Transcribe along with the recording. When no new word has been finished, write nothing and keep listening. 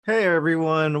Hey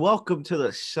everyone, welcome to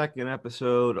the second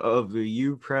episode of the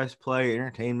You Press Play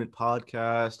Entertainment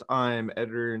Podcast. I'm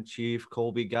editor-in-chief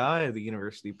Colby Guy of the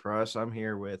University Press. I'm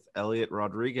here with Elliot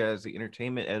Rodriguez, the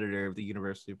entertainment editor of the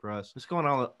University Press. What's going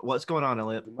on,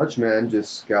 Elliot? Much, man.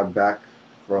 Just got back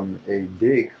from a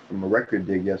record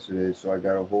dig yesterday, so I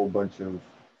got a whole bunch of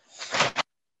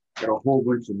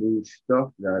new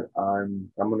stuff that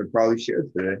I'm gonna probably share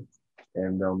today,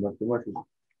 and nothing much.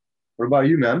 What about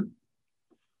you, man?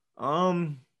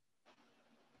 Um,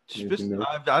 Anything new?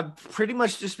 I've pretty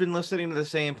much just been listening to the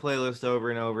same playlist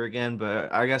over and over again,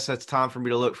 but I guess it's time for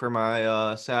me to look for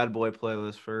my sad boy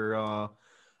playlist for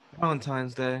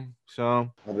Valentine's Day.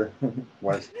 So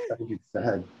Why is that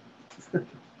sad?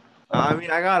 I mean,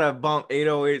 I gotta bump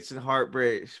 808s and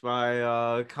Heartbreaks by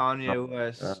Kanye Uh,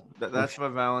 West. That's my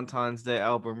Valentine's Day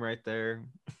album right there.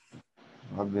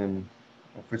 I've been,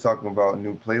 if we're talking about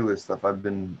new playlist stuff,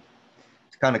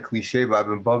 it's kind of cliche, but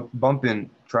I've been bumping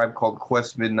Tribe Called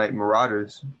Quest Midnight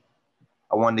Marauders.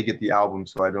 I wanted to get the album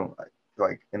so I don't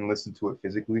and listen to it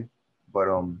physically, but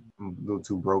I'm a little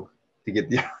too broke to get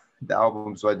the the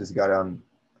album, so I just got it on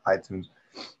iTunes.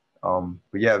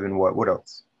 But yeah, I've been what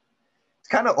else? It's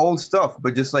kind of old stuff,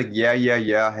 but just like yeah, yeah,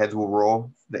 yeah, Heads Will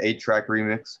Roll, the 8-track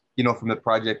remix, from the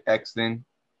Project X thing.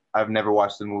 I've never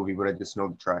watched the movie, but I just know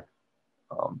the track.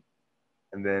 Um,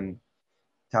 and then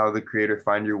Tyler the Creator,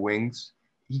 Find Your Wings.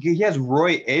 He has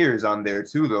Roy Ayers on there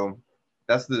too, though.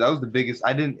 That was the biggest.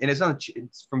 I didn't, and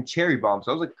it's from Cherry Bomb,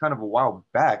 so that was like kind of a while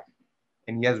back.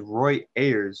 And he has Roy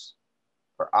Ayers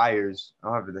or Ayers. I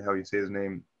don't know how the hell you say his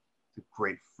name. It's a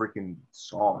great freaking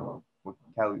song with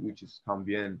Cali Uchis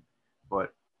Tambien,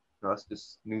 but that's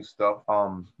just new stuff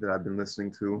that I've been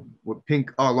listening to with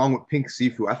along with Pink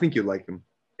Sifu. I think you like him,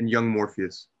 and Young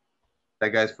Morpheus. That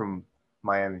guy's from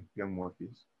Miami, Young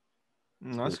Morpheus.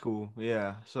 It's That's really cool.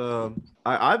 Yeah. So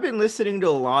I've been listening to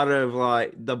a lot of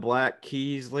like the Black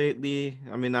Keys lately.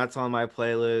 I mean, that's on my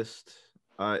playlist.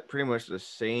 Pretty much the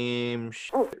same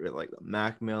shit with like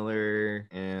Mac Miller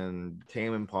and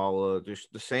Tame Impala,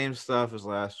 just the same stuff as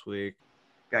last week.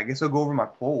 I guess I'll go over my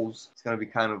polls. It's gonna be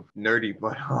kind of nerdy,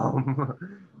 but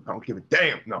I don't give a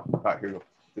damn. No, all right, here we go.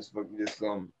 This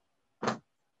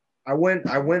I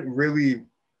went really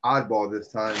oddball this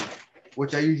time,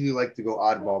 which I usually like to go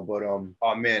oddball, but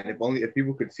oh man, if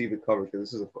people could see the cover,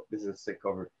 because this is a sick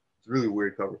cover. It's a really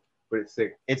weird cover, but it's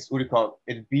sick. It's what do you call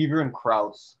it? It's Beaver and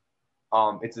Krause.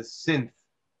 It's a synth.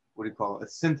 What do you call it? A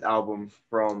synth album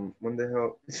from when the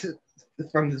hell?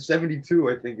 It's from the 72,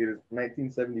 I think it is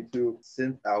 1972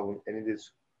 synth album, and it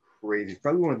is crazy. It's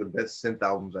probably one of the best synth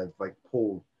albums I've like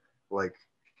pulled, like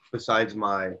besides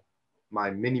my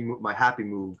Happy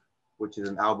Moog, which is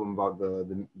an album about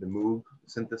the Moog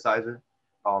synthesizer.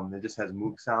 It just has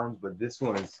Moog sounds, but this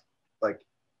one is like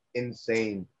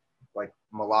insane, like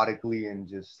melodically and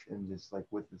just like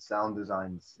with the sound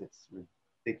designs, it's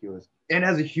ridiculous. And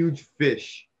has a huge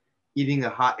fish eating a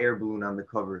hot air balloon on the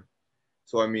cover.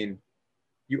 So I mean,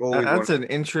 you always want That's an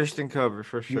interesting cover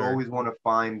for you sure. always want to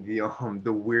find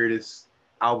the weirdest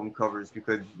album covers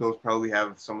because those probably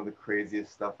have some of the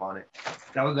craziest stuff on it.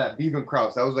 That was that Beaver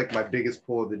Krause. That was like my biggest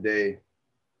pull of the day.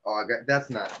 Oh, I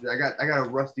got a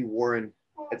Rusty Warren.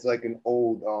 It's like an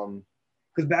old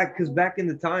because back in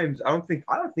the times, I don't think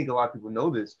a lot of people know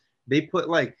this. They put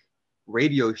like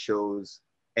radio shows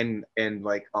and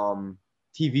like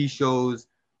TV shows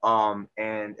and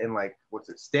like what's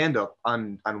it stand up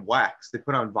on wax. They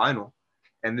put on vinyl,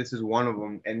 and this is one of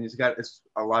them. And it's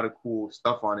a lot of cool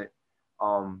stuff on it.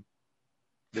 Um,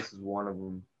 this is one of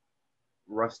them.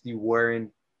 Rusty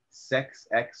Warren, Sex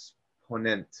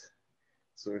Exponent.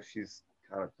 So she's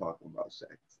kind of talking about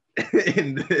sex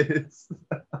in this.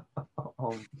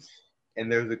 um,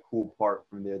 and there's a cool part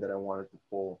from there that I wanted to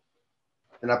pull.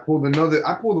 And I pulled a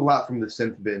lot from the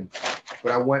synth bin,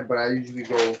 but I usually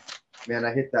go, man,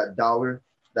 I hit that dollar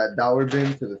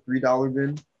bin to the $3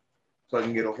 bin, so I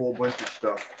can get a whole bunch of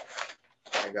stuff.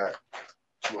 I got,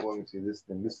 well, let me see this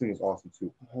thing. This thing is awesome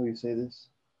too. How do you say this?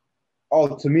 Oh,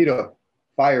 Tomita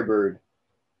Firebird.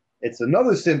 It's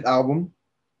another synth album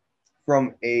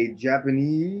from a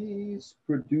Japanese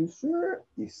producer,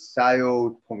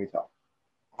 Isayo Tomita.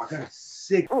 I got a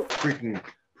sick freaking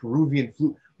Peruvian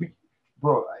flute.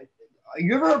 Bro,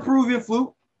 you ever heard Peruvian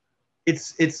flute?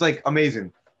 It's like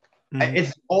amazing. Mhm.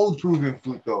 It's old Peruvian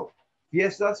flute though.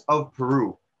 Fiestas of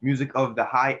Peru, music of the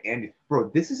high Andes. Bro,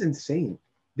 this is insane.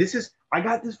 I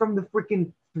got this from the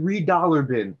freaking $3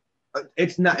 bin.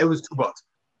 It's not. It was $2.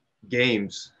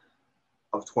 Games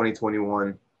of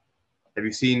 2021. Have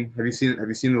you seen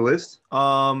the list?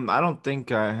 I don't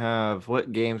think I have.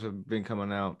 What games have been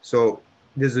coming out? So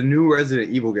There's a new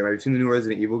Resident Evil game. Have you seen the new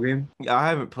Resident Evil game? Yeah, I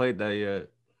haven't played that yet.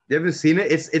 You haven't seen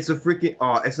it? It's a freaking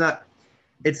it's not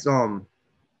it's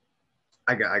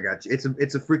I got you. It's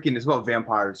a freaking it's about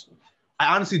vampires.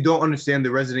 I honestly don't understand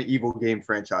the Resident Evil game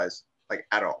franchise like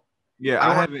at all. Yeah, I I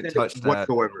don't haven't understand touched it that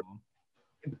whatsoever.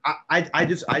 I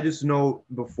just know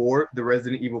before the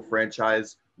Resident Evil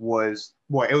franchise was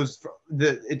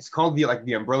it's called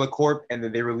the Umbrella Corp, and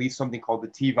then they released something called the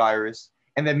T virus,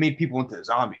 and that made people into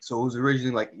zombies. So it was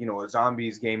originally like a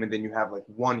zombies game, and then you have like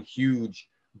one huge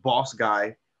boss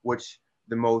guy, which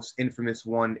the most infamous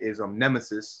one is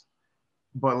Nemesis.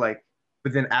 But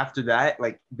then after that,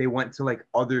 like they went to like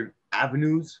other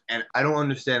avenues, and I don't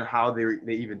understand how they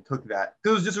even took that. It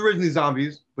was just originally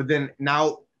zombies, but then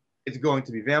now it's going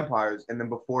to be vampires, and then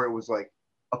before it was like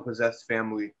a possessed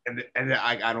family, and then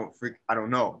I don't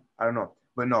know,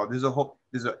 but no, are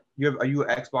you an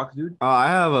Xbox dude? I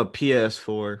have a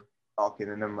PS4. Okay,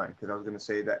 then never mind, because I was gonna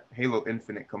say that Halo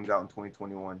Infinite comes out in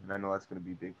 2021, and I know that's gonna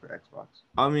be big for Xbox.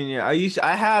 I mean, yeah,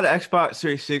 I had Xbox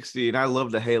 360 and I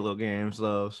love the Halo games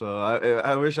though, so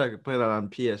I wish I could play that on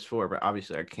PS4, but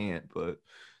obviously I can't. But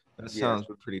that sounds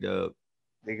pretty dope.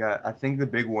 I think the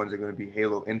big ones are gonna be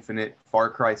Halo Infinite, Far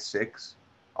Cry 6.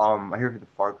 I hear the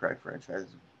Far Cry franchise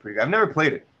is pretty good. I've never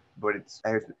played it, but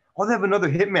they have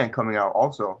another Hitman coming out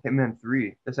also, Hitman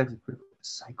 3. That's actually pretty cool.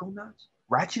 Psychonauts,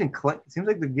 Ratchet and Clank. It seems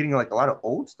like they're getting like a lot of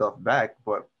old stuff back,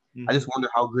 but I just wonder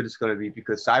how good it's gonna be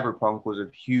because Cyberpunk was a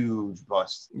huge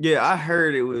bust. Yeah, I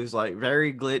heard it was like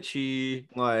very glitchy,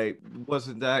 like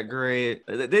wasn't that great.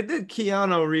 They did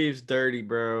Keanu Reeves dirty,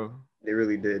 bro. They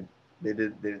really did. They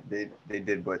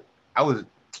did, but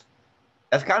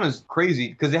that's kind of crazy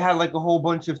because they had like a whole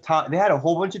bunch of time. They had a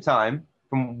whole bunch of time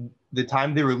from the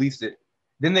time they released it.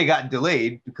 Then they got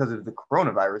delayed because of the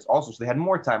coronavirus also, so they had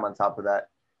more time on top of that.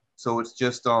 So it's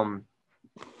just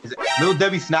is it Little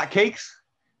Debbie snack cakes?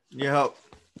 Yep.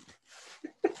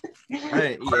 I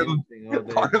didn't eat anything all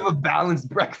day. Part of a balanced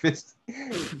breakfast.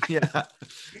 Yeah.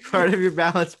 Part of your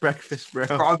balanced breakfast, bro.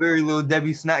 Strawberry Little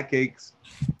Debbie snack cakes.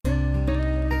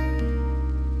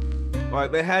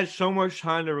 Like they had so much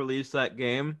time to release that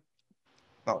game.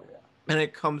 Oh yeah. And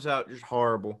it comes out just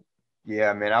horrible.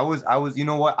 Yeah, man. I was. You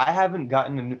know what? I haven't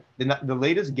gotten the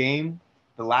latest game.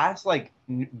 The last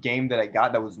game that I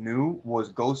got that was new was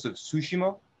Ghost of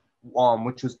Tsushima,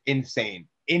 which was insane.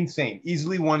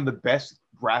 Easily one of the best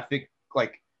graphically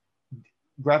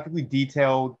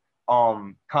detailed,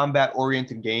 combat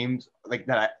oriented games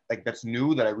that's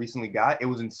new that I recently got. It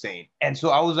was insane. And so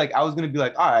I was gonna be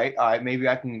like, all right, maybe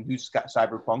I can do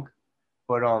Cyberpunk,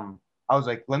 but I was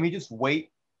like, let me just wait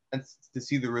to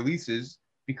see the releases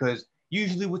because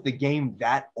usually with the game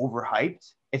that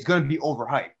overhyped, it's gonna be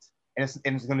overhyped, and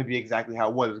it's gonna be exactly how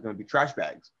it was. It's gonna be trash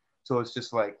bags. So it's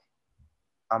just like,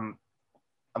 I'm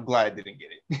glad I didn't get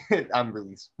it on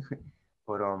release,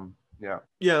 but yeah.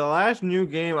 Yeah, the last new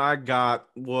game I got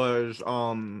was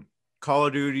Call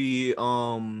of Duty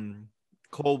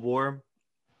Cold War.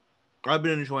 I've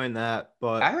been enjoying that,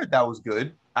 but I heard that was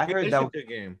good. I heard that was a good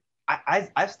game.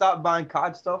 I stopped buying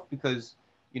COD stuff because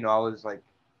I was like,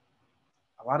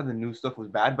 a lot of the new stuff was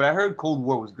bad, but I heard Cold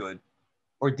War was good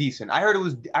or decent. I heard it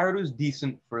was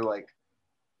decent for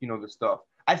the stuff.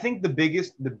 I think the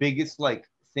biggest like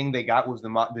thing they got was the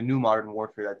new Modern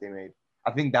Warfare that they made.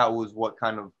 I think that was what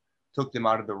kind of took them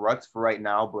out of the ruts for right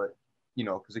now, but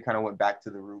because it kind of went back to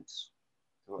the roots.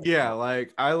 So, yeah,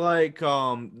 like I like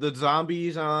the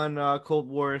zombies on Cold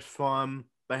War is fun.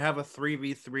 They have a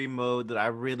 3v3 mode that I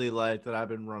really like that I've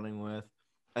been running with.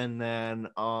 And then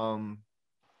I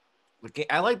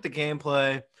like the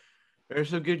gameplay. There's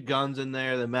some good guns in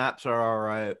there. The maps are all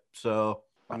right. So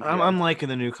I'm liking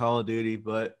the new Call of Duty,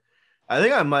 but I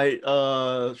think I might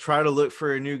try to look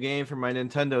for a new game for my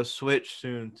Nintendo Switch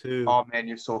soon too. Oh man,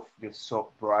 you're so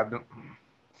bro.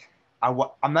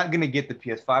 I'm not gonna get the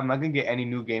PS5. I'm not gonna get any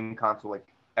new game console like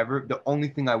ever. The only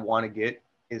thing I want to get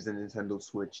is the Nintendo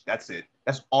Switch. That's it.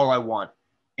 That's all I want.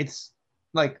 It's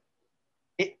like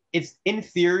it's in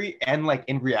theory and like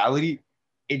in reality,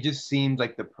 it just seems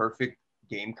like the perfect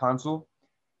game console.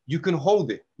 You can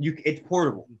hold it. It's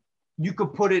portable. You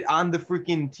could put it on the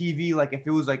freaking TV like if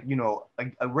it was like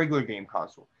like a regular game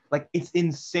console. Like it's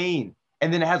insane.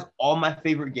 And then it has all my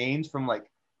favorite games from like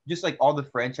just like all the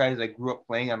franchises I grew up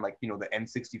playing on, like the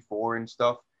N64 and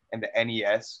stuff and the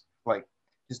NES, like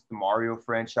just the Mario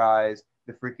franchise,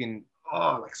 the freaking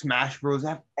like Smash Bros. I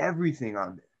have everything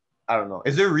on there. I don't know.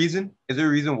 Is there a reason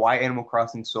why Animal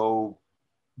Crossing so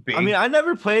big? I mean, I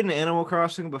never played an Animal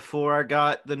Crossing before I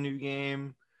got the new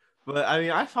game, But I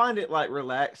mean, I find it like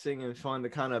relaxing and fun to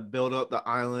kind of build up the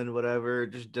island, whatever.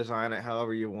 Just design it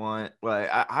however you want. Like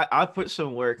I put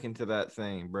some work into that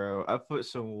thing, bro. I put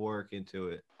some work into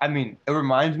it. I mean, it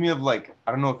reminds me of like,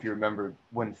 I don't know if you remember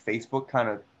when Facebook kind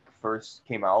of first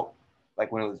came out,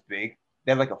 like when it was big.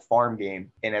 They had like a farm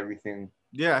game and everything.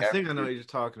 Yeah, I think I know what you're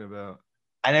talking about.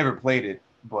 I never played it,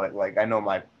 but like I know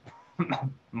my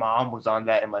mom was on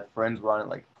that and my friends were on it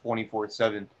like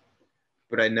 24/7.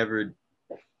 But I never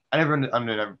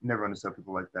understood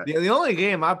people like that. The only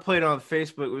game I played on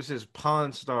Facebook was this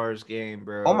Pawn Stars game,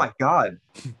 bro. Oh my God,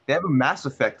 they have a Mass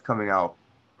Effect coming out.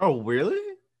 Oh, really?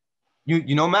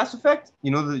 You know Mass Effect?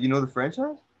 You know the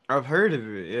franchise? I've heard of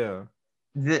it, yeah.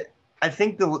 I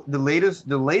think the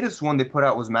latest one they put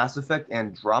out was Mass Effect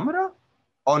Andromeda.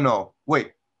 Oh no,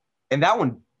 wait, and that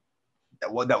one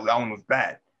that one was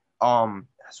bad.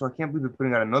 So I can't believe they're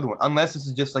putting out another one unless this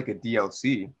is just like a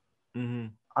DLC. Mm-hmm.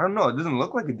 I don't know. It doesn't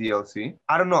look like a DLC.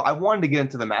 I don't know. I wanted to get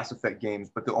into the Mass Effect games,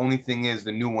 but the only thing is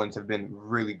the new ones have been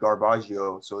really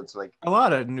garbaggio. So it's like A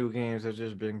lot of new games have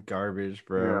just been garbage,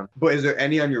 bro. yeah. But is there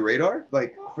any on your radar,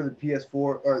 like for the PS4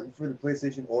 or for the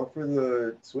PlayStation or for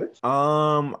the Switch?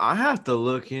 I have to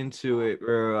look into it,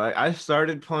 bro. I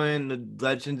started playing the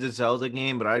Legend of Zelda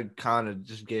game, but I kind of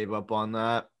just gave up on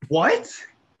that. What?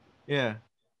 Yeah.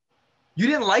 You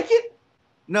didn't like it?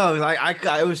 No, like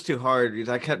it was too hard because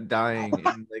I kept dying.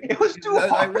 And, like, It was too I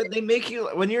hard. read they make you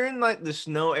when you're in like the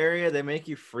snow area, they make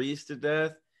you freeze to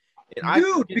death. And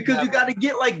Dude, because you got to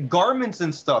get like garments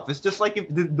and stuff. It's just like if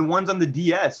the ones on the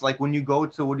DS, like when you go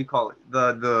to what do you call it,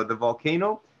 the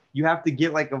volcano, you have to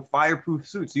get like a fireproof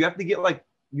suit. So you have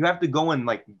to go and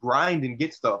like grind and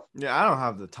get stuff. yeah, I don't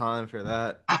have the time for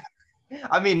that.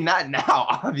 I mean, not now,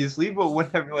 obviously, but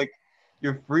whenever like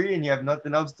you're free and you have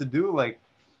nothing else to do, like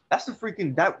that's the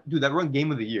freaking that run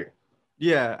game of the year.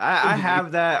 Yeah, I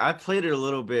have that. I played it a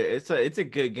little bit. It's a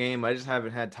good game. I just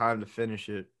haven't had time to finish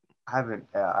it. I haven't.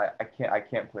 I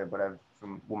can't play it, but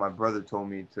from what my brother told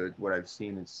me to what I've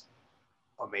seen, it's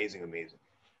amazing.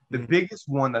 The biggest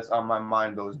one that's on my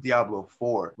mind though is Diablo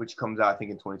 4, which comes out I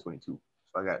think in 2022.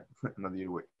 So I got another year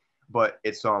to wait. But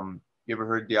it's you ever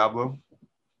heard Diablo?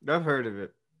 I've heard of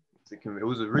it. It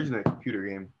was originally a computer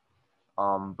game,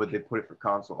 but they put it for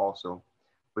console also.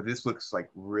 But this looks like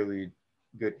really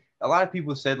good. A lot of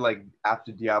people said like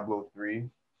after Diablo 3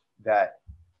 that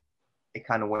it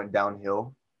kind of went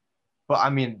downhill. But I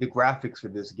mean, the graphics for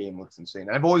this game looks insane.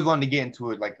 And I've always wanted to get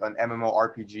into it, like an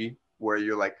MMORPG where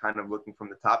you're like kind of looking from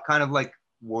the top, kind of like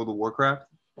World of Warcraft.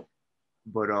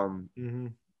 But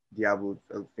Diablo,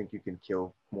 I think you can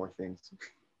kill more things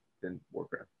than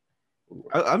Warcraft.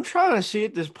 I'm trying to see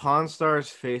if this Pawn Stars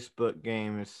Facebook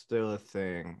game is still a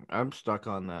thing. I'm stuck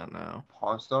on that now.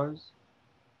 Pawn Stars?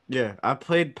 Yeah, I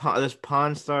played this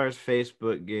Pawn Stars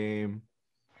Facebook game.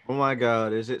 Oh my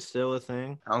God, is it still a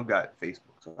thing? I don't got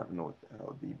Facebook, so I don't know what the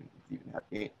hell they even have.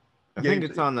 I think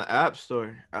it's on the App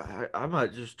Store. I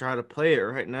might just try to play it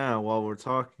right now while we're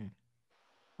talking.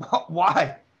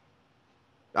 Why?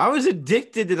 I was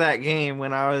addicted to that game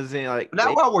when I was in like.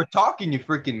 Not while we're talking, you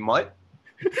freaking mutt.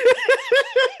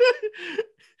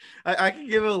 I can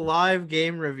give a live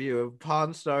game review of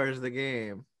Pawn Stars the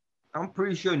game. I'm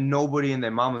pretty sure nobody and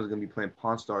their mama is gonna be playing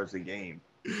Pawn Stars the game.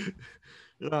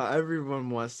 No,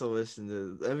 everyone wants to listen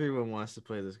to. Everyone wants to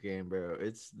play this game, bro.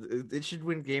 It should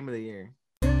win Game of the Year.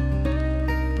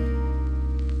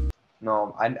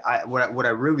 No, what I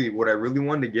really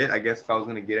wanted to get, I guess if I was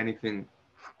gonna get anything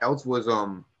else was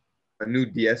a new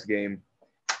DS game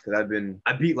because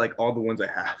I beat like all the ones I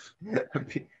have,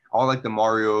 all like the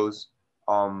Mario's,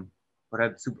 but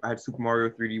I had Super Mario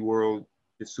 3D World,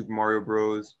 just Super Mario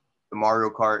Bros, the Mario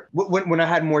Kart. When I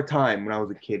had more time when I was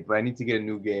a kid, but I need to get a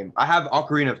new game. I have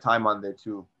Ocarina of Time on there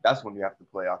too. That's when you have to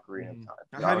play Ocarina of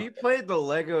Time. Have you played the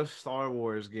Lego Star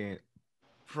Wars game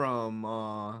from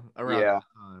around that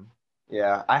time?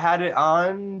 Yeah, I had it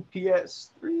on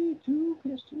PS3,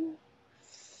 PS2.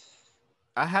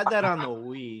 I had that on the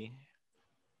Wii.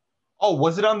 Oh,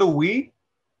 was it on the Wii?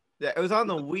 Yeah, it was on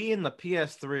the Wii and the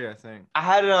PS3, I think. I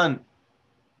had it on,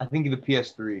 I think the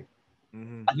PS3.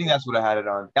 I think that's what I had it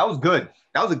on. That was good.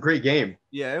 That was a great game.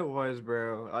 Yeah, it was,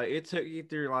 bro. Like it took you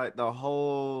through like the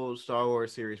whole Star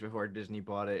Wars series before Disney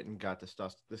bought it and got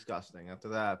disgusting after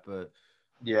that. But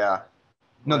yeah,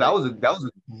 no, that was a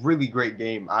really great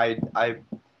game. I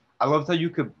loved how you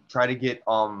could try to get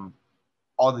all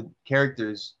the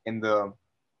characters in the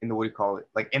what do you call it,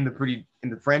 like in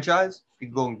the franchise. You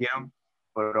could go and get them,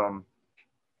 but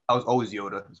I was always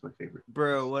Yoda. That's my favorite.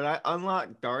 Bro, when I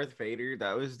unlocked Darth Vader,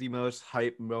 that was the most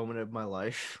hype moment of my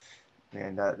life.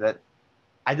 Man, I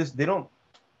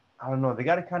don't know. They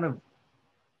got to kind of.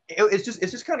 it's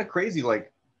just kind of crazy.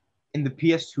 Like in the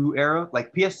PS2 era,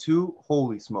 like PS2,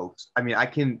 holy smokes! I mean, I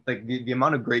can like the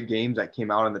amount of great games that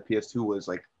came out on the PS2 was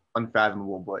like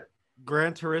unfathomable. But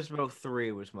Gran Turismo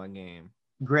 3 was my game.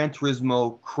 Gran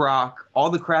Turismo, Croc, all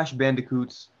the Crash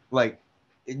Bandicoots, like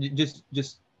just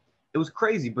it was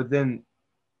crazy. But then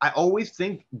I always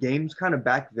think games kind of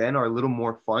back then are a little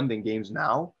more fun than games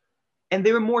now, and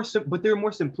they were but they were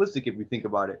more simplistic if you think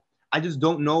about it. I just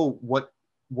don't know what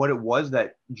it was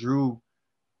that drew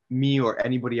me or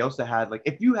anybody else that had like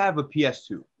if you have a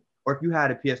PS2 or if you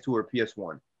had a PS2 or a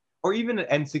PS1 or even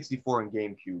an N64 and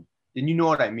GameCube, then you know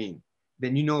what I mean.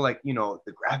 Then you know like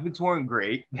the graphics weren't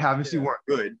great, they obviously weren't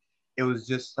good. It was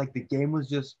just like the game was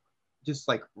just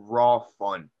like raw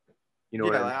fun. You know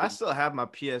what I Like, I mean? still have my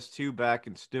PS2 back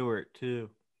in Stewart too.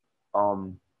 A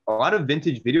lot of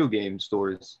vintage video game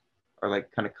stores are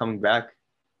like kind of coming back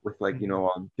with like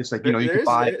just like you could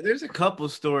buy. There's a couple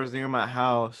stores near my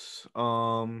house.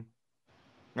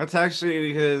 That's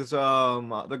actually because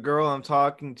the girl I'm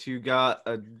talking to got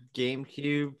a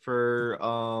GameCube for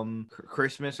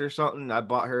Christmas or something. I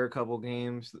bought her a couple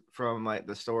games from like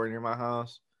the store near my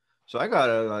house. So I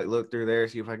gotta like look through there,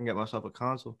 see if I can get myself a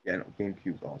console. Yeah, no,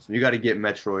 GameCube's awesome. You got to get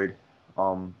Metroid.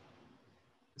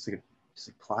 It's like it's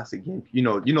a classic game. You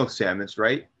know Samus,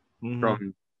 right?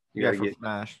 From you got to get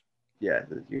Smash. Yeah,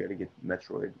 you got to get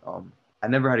Metroid. I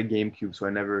never had a GameCube, so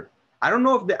I don't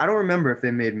know if I don't remember if they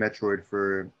made Metroid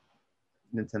for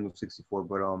Nintendo 64,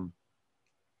 but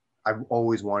I've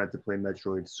always wanted to play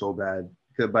Metroid so bad,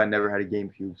 but I never had a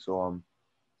GameCube, so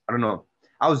I don't know.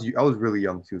 I was really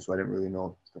young too, so I didn't really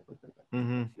know stuff like that.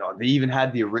 No, they even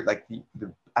had the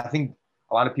I think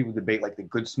a lot of people debate like the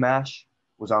good Smash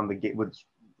was on the game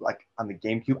on the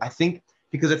GameCube. I think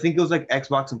it was like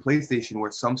Xbox and PlayStation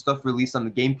where some stuff released on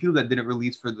the GameCube that didn't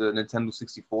release for the Nintendo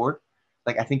 64.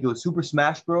 Like I think it was Super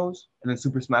Smash Bros. And then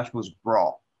Super Smash Bros.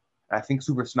 Brawl. And I think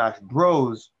Super Smash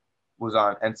Bros. Was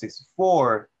on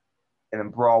N64 and then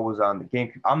Brawl was on the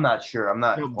GameCube. I'm not sure. I'm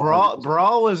not. No,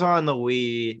 Brawl was on the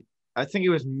Wii. I think it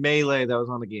was Melee that was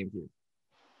on the GameCube.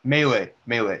 Melee,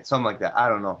 something like that. I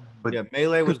don't know. But yeah,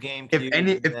 Melee was GameCube.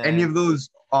 If any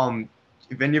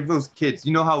of those kids,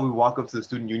 you know how we walk up to the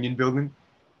student union building,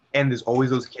 and there's always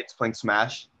those kids playing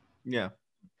Smash. Yeah.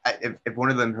 If one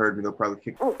of them heard me, they'll probably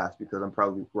kick my ass because I'm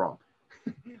probably wrong.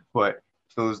 But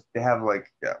they have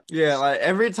like like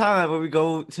every time when we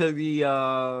go to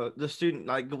the student,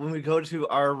 like when we go to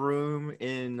our room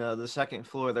in the second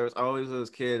floor, there was always those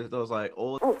kids, those like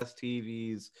old ass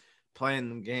TVs playing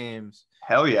them games.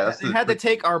 Hell yeah! They had to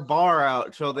take our bar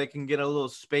out so they can get a little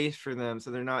space for them, so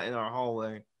they're not in our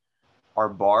hallway. Our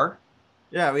bar?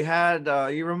 Yeah, we had.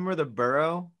 You remember the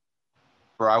Burrow?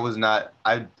 Bro, I was not.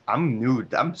 I'm new.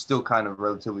 I'm still kind of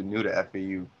relatively new to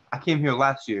FAU. I came here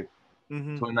last year,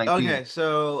 2019. Okay,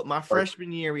 so my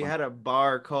freshman year, we had a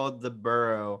bar called the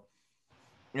Burrow,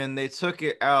 and they took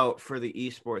it out for the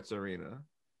esports arena.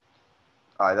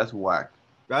 All right, that's whack.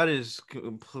 That is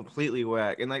completely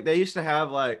whack. And like they used to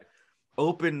have like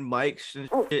open mics and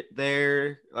shit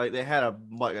there. Like they had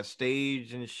a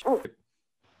stage and shit.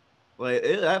 Like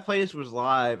that place was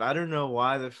live. I don't know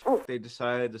why they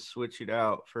decided to switch it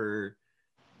out for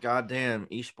goddamn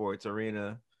esports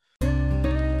arena. I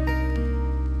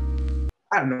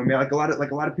don't know, man. Like a lot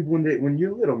of people when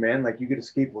you're little, man, like you get a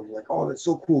skateboard, you're like, oh, that's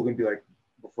so cool. Gonna be like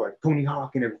before like Tony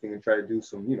Hawk and everything, and try to do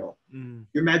some, your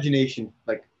imagination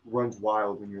like runs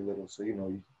wild when you're little. So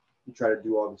you try to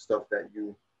do all the stuff that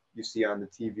you see on the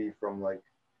TV from like.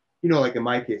 Like in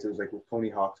my case, it was like with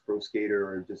Tony Hawk's Pro Skater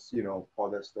or just,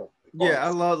 all that stuff. I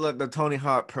love like the Tony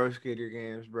Hawk Pro Skater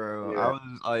games, bro. Yeah. I was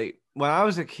like, when I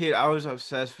was a kid, I was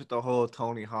obsessed with the whole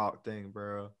Tony Hawk thing,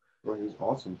 bro. Bro, he was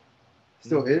awesome.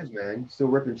 Still is, man. He's still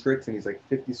ripping tricks and he's like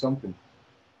 50 something.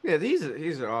 Yeah, he's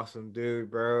an awesome dude,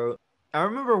 bro. I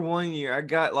remember one year I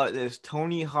got like this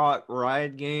Tony Hawk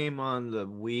ride game on the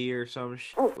Wii or some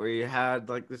shit where you had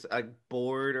like this like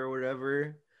board or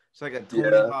whatever. It's like a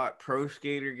Tony Hawk Pro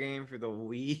Skater game for the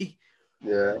Wii.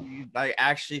 Yeah. You like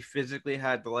actually physically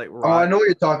had to like. Oh, I know what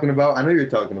you're talking about.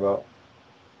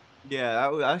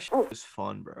 Yeah, that shit was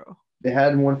fun, bro. They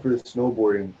had one for the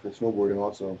snowboarding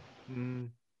also.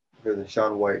 For the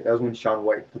Shaun White. That was when Shaun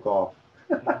White took off.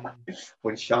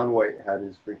 When Shaun White had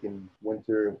his freaking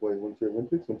Winter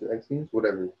Olympics, Winter X Games,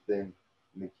 whatever thing,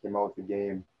 and they came out with the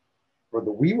game. Bro,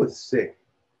 the Wii was sick.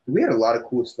 We had a lot of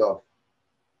cool stuff.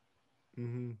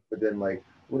 But then like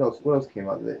what else came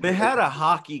out of it? They had a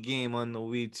hockey game on the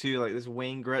Wii too, like this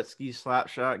Wayne Gretzky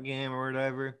Slapshot game or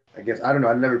whatever. I guess I don't know.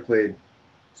 I never played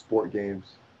sport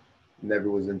games.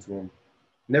 Never was into them.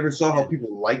 Never saw how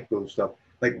people like those stuff.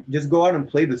 Like just go out and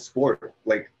play the sport.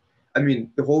 Like I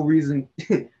mean, the whole reason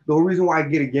why I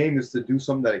get a game is to do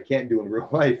something that I can't do in real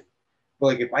life. But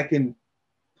like, if I can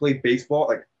play baseball,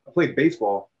 like I play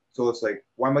baseball, so it's like,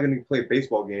 why am I going to play a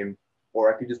baseball game?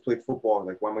 Or I could just play football.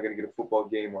 Like, why am I going to get a football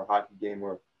game or a hockey game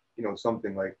or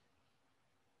something like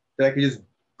that I could just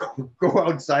go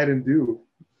outside and do.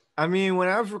 I mean, when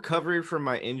I was recovering from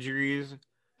my injuries,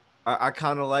 I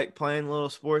kind of like playing little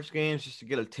sports games just to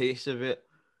get a taste of it.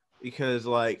 Because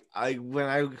like when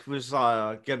I was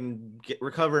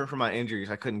recovering from my injuries,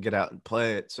 I couldn't get out and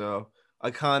play it. So I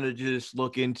kind of just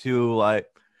look into like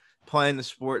playing the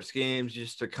sports games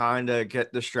just to kind of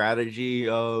get the strategy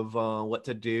of what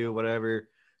to do, whatever.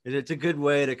 It's a good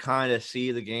way to kind of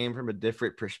see the game from a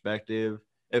different perspective.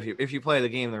 If you play the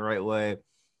game the right way,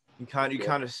 you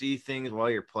kind of see things while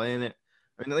you're playing it.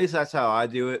 I mean, at least that's how I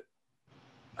do it.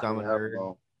 I'm a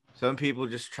nerd. Some people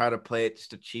just try to play it just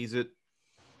to cheese it.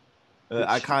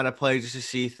 I kind of play just to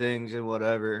see things and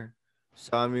whatever.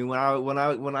 So I mean, when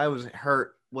I was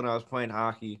hurt when I was playing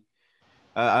hockey,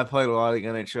 I played a lot of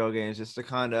NHL games just to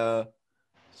kind of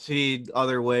see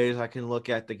other ways I can look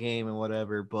at the game and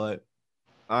whatever. But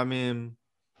I mean,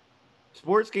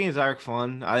 sports games are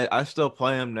fun. I still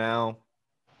play them now.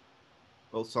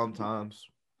 Well, sometimes.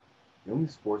 The only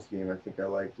sports game I think I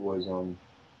liked was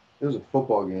it was a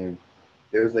football game.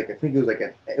 There was like I think it was like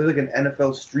an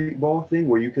NFL street ball thing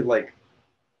where you could like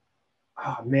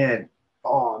oh man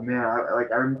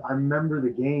I remember the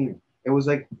game. It was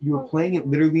like you were playing it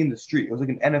literally in the street. It was like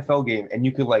an NFL game and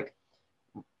you could like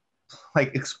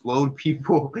explode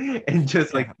people and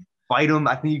just like Yeah. fight them.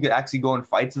 I think you could actually go and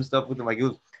fight some stuff with them. Like it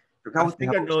was I forgot I what the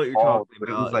think hell I it was know what you're called, talking but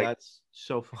it was about. like That's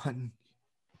so fun.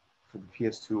 for the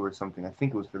PS2 or something. I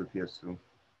think it was for the PS2.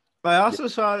 I Yeah. also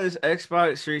saw this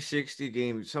Xbox 360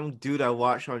 game. Some dude I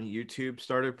watched on YouTube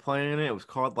started playing it. It was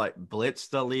called like Blitz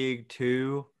the League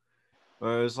 2,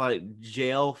 or it was like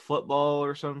jail football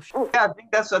or some shit. Yeah, I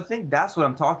think that's what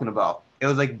I'm talking about. It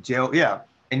was like jail, yeah.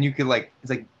 And you could like it's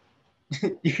like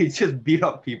you could just beat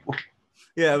up people.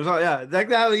 Yeah, it was like like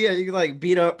that. Yeah, you could like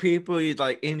beat up people, you'd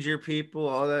like injure people,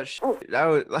 all that shit. That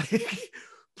was like,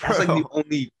 That's like the bro.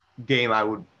 only game I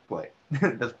would play.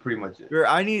 That's pretty much it. Bro,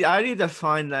 I need to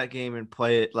find that game and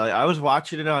play it. Like I was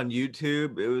watching it on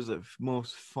YouTube. It was the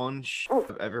most fun shit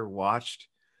I've ever watched.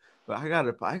 But I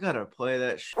gotta play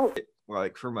that shit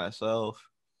like for myself.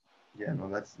 Yeah, no,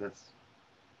 that's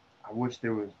I wish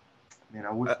there was man,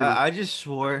 I wish I, there was I I just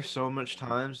swore so much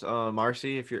times,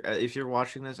 Marcy. If you're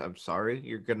watching this, I'm sorry.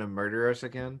 You're gonna murder us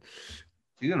again.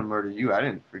 she's gonna murder you. I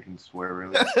didn't freaking swear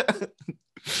really.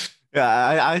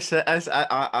 Yeah, I said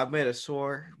I made a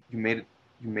swore. You made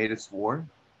it swore?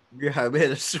 Yeah, I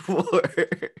made a swore.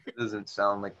 Doesn't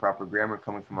sound like proper grammar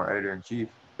coming from our editor in chief.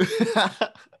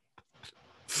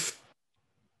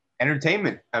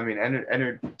 Entertainment. I mean I mean,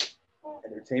 entertainment.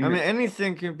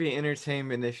 anything can be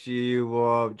entertainment if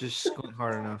you just squint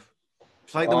hard enough.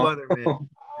 It's like the Um, weatherman.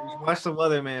 Just watch the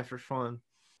weatherman for fun.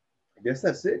 I guess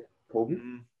that's it, Kobe.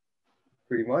 Mhm.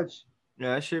 Pretty much.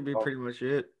 Yeah, that should be Oh, pretty much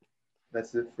it.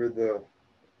 that's it for the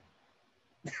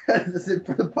that's it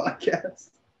for the podcast.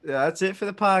 Yeah, that's it for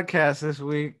the podcast this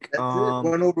week. That's it.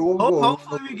 Went over what we go.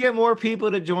 Hopefully we get more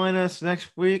people to join us next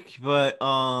week. But We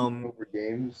went over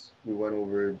games. We went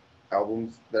over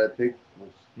albums that I picked,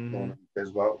 which no mhm. one cares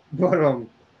about. But it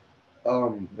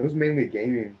was mainly a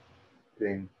gaming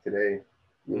thing today.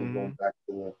 Really going Mhm. back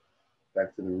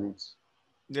to the roots.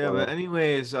 Yeah, But but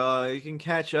anyways, you can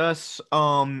catch us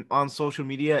on social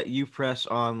media at UPress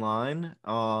Online.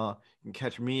 You can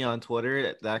catch me on Twitter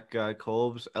at that guy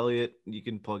Colbs. Elliot, you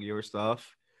can plug your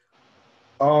stuff.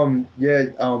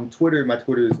 Twitter. My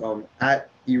Twitter is at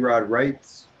Erod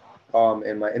Writes.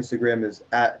 And my Instagram is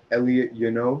at Elliot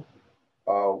ELLIOTYAKNOW.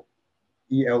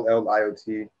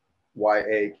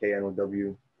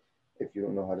 If you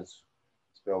don't know how to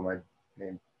spell my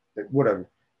name, whatever.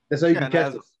 That's how you Yeah, can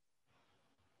catch us.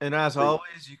 and as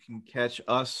always, you can catch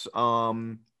us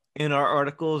in our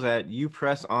articles at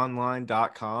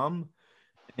upressonline.com.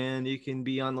 And you can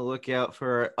be on the lookout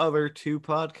for our other two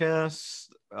podcasts,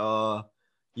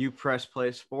 You Press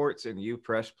Play Sports and You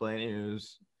Press Play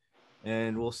News.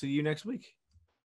 And we'll see you next week.